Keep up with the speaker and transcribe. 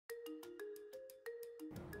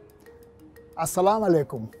Assalamu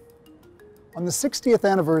alaikum. On the 60th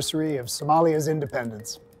anniversary of Somalia's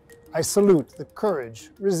independence, I salute the courage,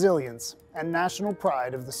 resilience, and national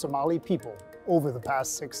pride of the Somali people over the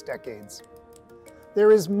past 6 decades.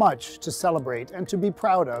 There is much to celebrate and to be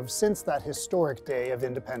proud of since that historic day of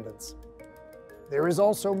independence. There is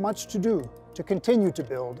also much to do to continue to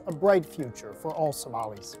build a bright future for all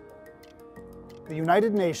Somalis. The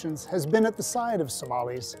United Nations has been at the side of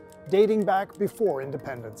Somalis dating back before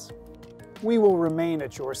independence. We will remain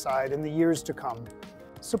at your side in the years to come,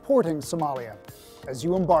 supporting Somalia as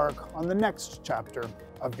you embark on the next chapter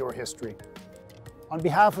of your history. On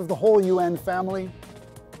behalf of the whole UN family,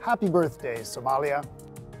 happy birthday, Somalia.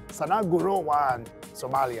 Sana Gurowan,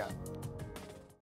 Somalia.